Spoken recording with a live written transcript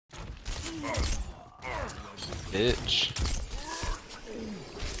Bitch.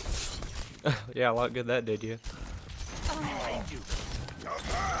 Yeah, a lot good that did you.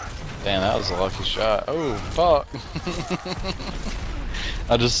 Damn, that was a lucky shot. Oh, fuck.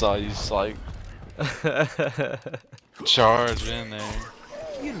 I just saw you, like, charge in there.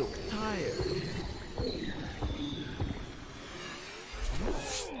 You look tired.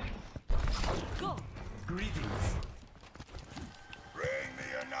 Go. Greetings. Bring me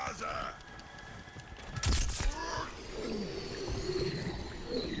another.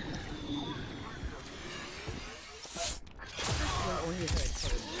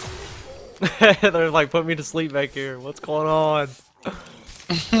 They're like, put me to sleep back here. What's going on?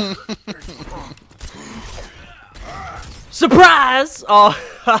 Surprise! Oh,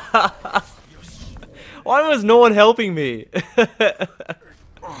 why was no one helping me?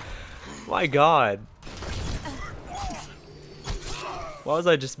 My God. Why was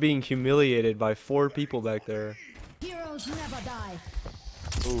I just being humiliated by 4 people back there? Heroes never die.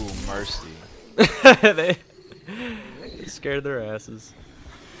 Ooh, mercy. they scared their asses.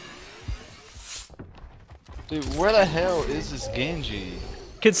 Dude, where the hell is this Genji?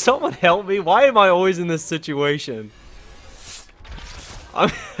 Can someone help me? Why am I always in this situation?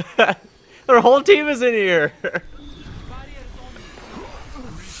 Their whole team is in here.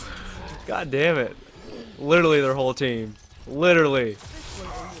 God damn it. Literally their whole team. Literally.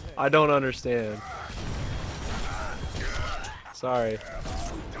 I don't understand. Sorry.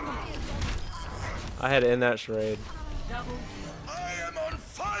 I had to end that charade. I am on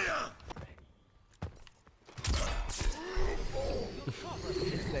fire.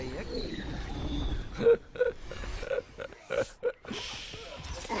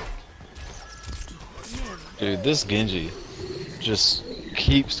 Dude, this Genji just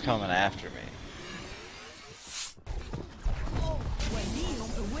keeps coming after me.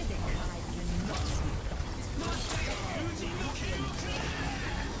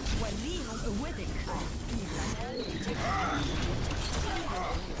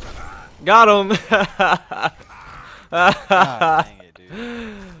 Got him! God dang it,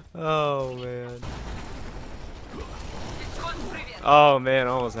 dude. Oh man. Oh man,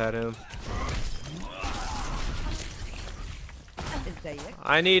 almost had him.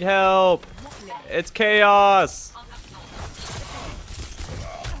 I need help! It's chaos!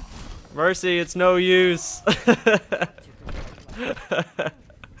 Mercy, it's no use!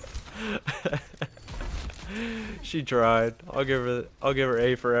 She tried. I'll give her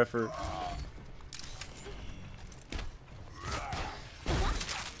A for effort.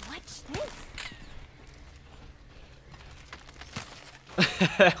 Watch this.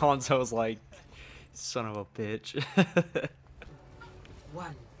 Hanzo's like, son of a bitch.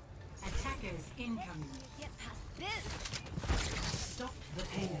 One. Attackers incoming. Get past this. Stop the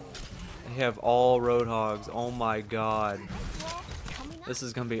payload. They have all Roadhogs. Oh my god. This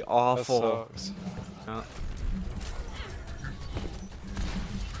is gonna be awful. That sucks. Oh.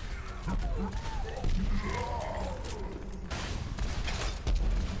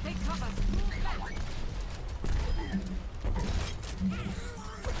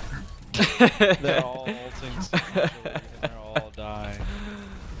 They're all ulting sequentially and they're all dying.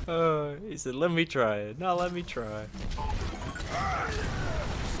 He said, let me try it. No, let me try.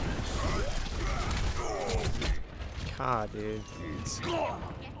 God, dude.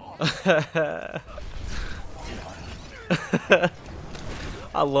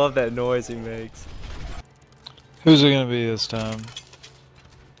 I love that noise he makes. Who's it gonna be this time?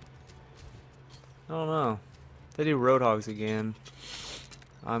 I don't know. If they do Roadhogs again,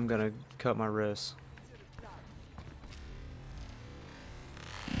 I'm gonna cut my wrists.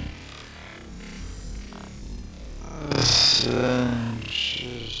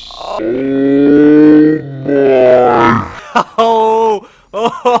 Oh,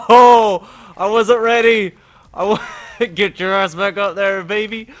 oh, I wasn't ready. Get your ass back up there,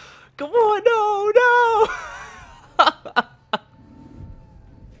 baby. Come on, no.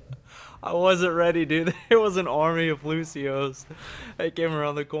 I wasn't ready, dude. There was an army of Lucios that came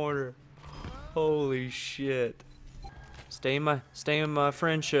around the corner. Holy shit. Stay in my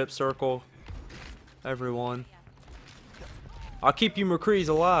friendship circle, everyone. I'll keep you McCrees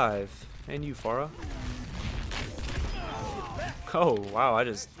alive. And you, Farah. Oh, wow, I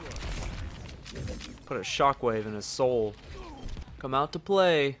just put a shockwave in his soul. Come out to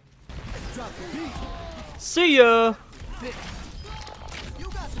play. See ya!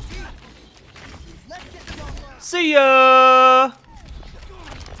 See ya!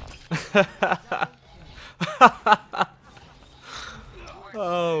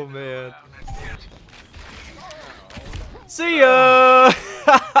 Oh, man. See ya!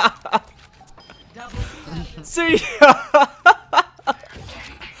 me!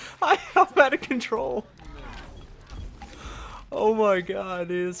 I'm out of control. Oh my god,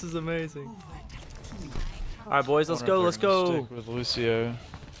 dude, this is amazing. Alright, boys, let's go, let's go. Stick with Lucio.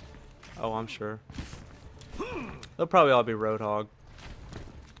 Oh, I'm sure. They'll probably all be Roadhog.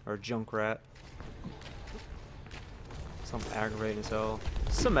 Or Junkrat. Some aggravating as hell.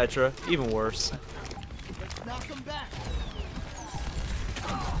 Symmetra, even worse.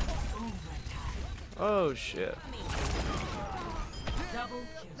 Oh shit. Double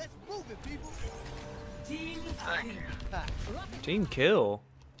kill. Team Team kill?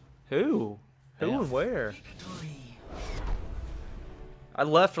 Who? Who Damn. and where? victory. I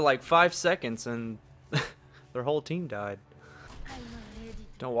left for like 5 seconds and their whole team died.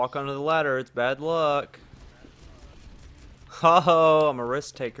 Don't walk onto the ladder, it's bad luck. Oh, I'm a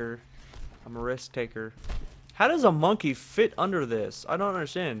risk taker. I'm a risk taker. How does a monkey fit under this? I don't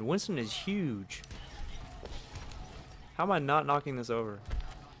understand. Winston is huge. How am I not knocking this over?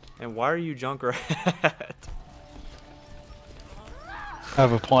 And why are you Junkrat? I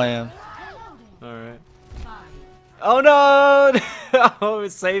have a plan. Alright. Oh no! Oh,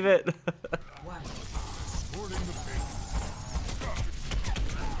 save it.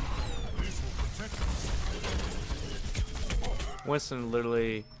 Winston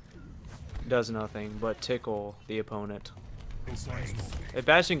literally does nothing but tickle the opponent. If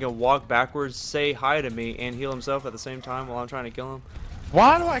Bastion can walk backwards, say hi to me, and heal himself at the same time while I'm trying to kill him,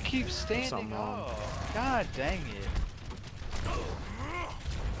 Why do I keep standing Something wrong. up? God dang it.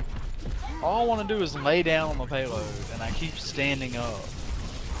 All I want to do is lay down on the payload, and I keep standing up.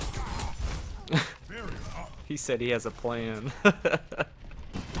 he said he has a plan.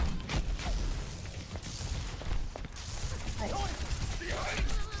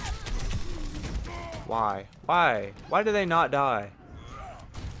 Why? Why? Why do they not die?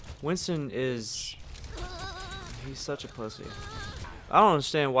 Winston is... he's such a pussy. I don't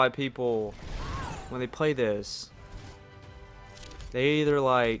understand why people, when they play this, they either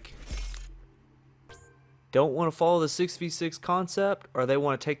like don't want to follow the 6v6 concept, or they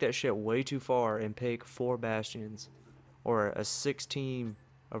want to take that shit way too far and pick 4 Bastions or a 6 team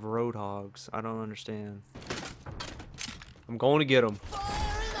of Roadhogs. I don't understand. I'm going to get them.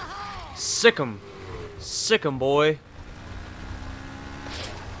 Sick 'em. Sick 'em, boy.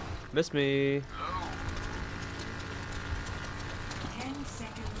 Miss me. 10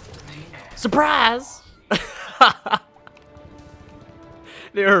 seconds remaining. Surprise!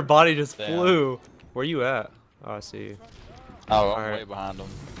 Dude, her body just Damn. flew. Where you at? Oh, I see you. Oh, I'm Alright. way behind them.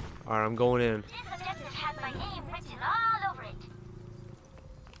 Alright, I'm going in. This objective has my name written all over it.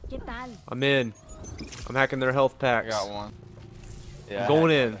 ¿Qué tal? I'm in. I'm hacking their health I packs. got one. Yeah, I'm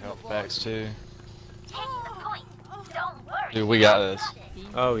going I in. got the health packs too. Taking the point. Don't worry. Dude, we got this.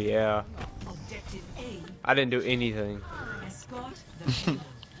 Oh, yeah. Objective A. I didn't do anything. Escort the payload.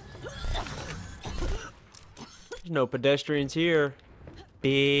 There's no pedestrians here.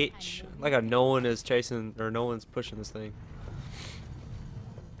 Bitch. Like how no one is chasing, or no one's pushing this thing.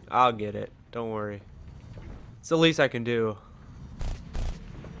 I'll get it. Don't worry. It's the least I can do.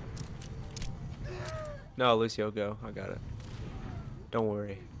 No, Lucio, go. I got it. Don't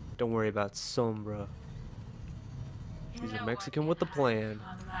worry. Don't worry about Sombra. She's a Mexican with a plan.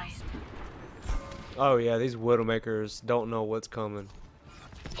 Oh yeah, these Widowmakers don't know what's coming.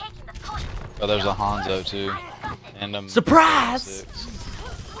 Taking the point. Oh, there's a Hanzo too. And Surprise! 6.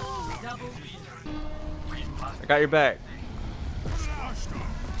 I got your back.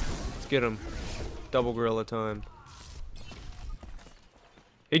 Let's get him. Double gorilla time.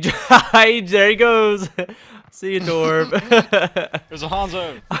 He there he goes. See you, Torb. There's a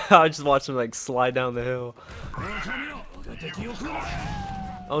Hanzo. I just watched him like slide down the hill.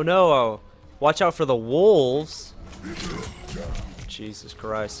 Oh no! Watch out for the wolves. Jesus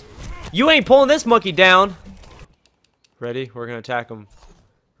Christ! You ain't pulling this monkey down. Ready? We're gonna attack him.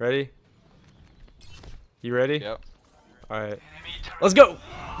 Ready? You ready? Yep. All right. Let's go.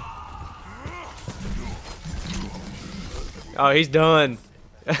 Oh, he's done.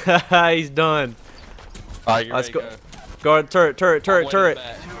 He's done. Alright, you're Let's ready go. to Guard turret, turret, go. turret, Way turret.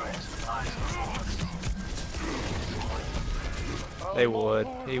 back. They would.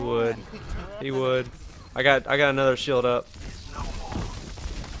 He would. He would. I got another shield up.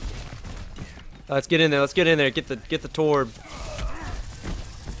 Let's get in there. Let's get in there. Get the Torb.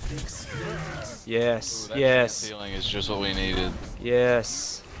 Yes. Ooh, that Yes. healing is just what we needed.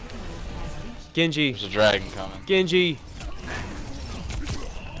 Yes. Genji. There's a dragon coming. Genji.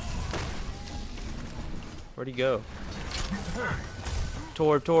 Where'd he go?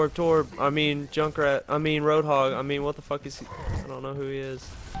 Torb, Torb, Torb. I mean Junkrat. I mean Roadhog. I mean what the fuck is he? I don't know who he is.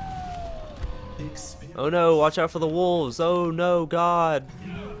 Oh no, watch out for the wolves. Oh no, God.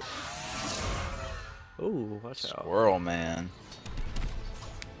 Ooh, watch out. Squirrel man.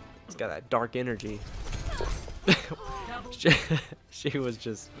 It's got that dark energy. she was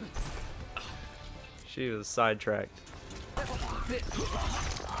just... She was sidetracked. It's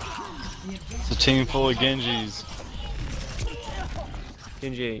a team full of Genjis.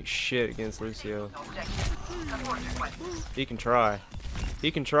 Genji ain't shit against Lucio. He can try. He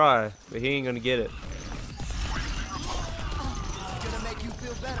can try, but he ain't gonna get it.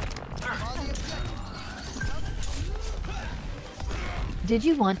 Did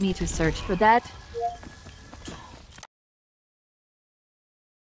you want me to search for that?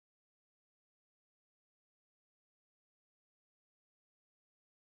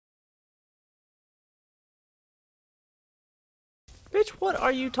 Bitch, what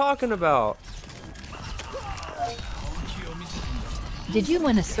are you talking about? Did you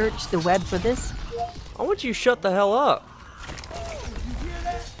want to search the web for this? I want you to shut the hell up.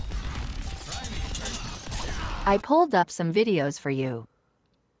 I pulled up some videos for you.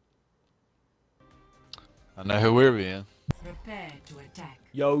 I know who we're being. Prepare to attack.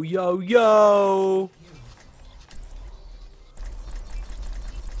 Yo, yo, yo!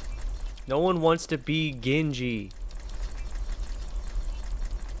 No one wants to be Genji.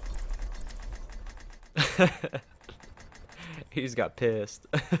 He just got pissed.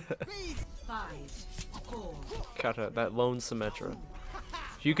 5, 4, Got that lone Symmetra.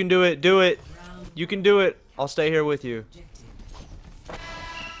 If you can do it, do it. You can do it. I'll stay here with you.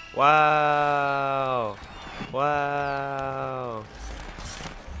 Wow. Wow.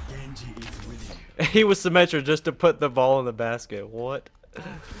 He was Symmetra just to put the ball in the basket. What?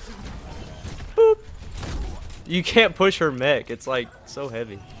 Boop. You can't push her mech. It's like so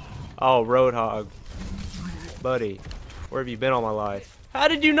heavy. Oh, Roadhog. Buddy, where have you been all my life? How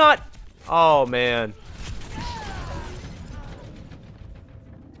did you not? Oh, man.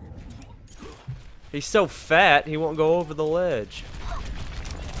 He's so fat, he won't go over the ledge.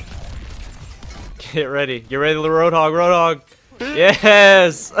 Get ready. Get ready, Roadhog. Roadhog.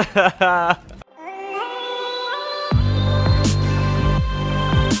 Yes!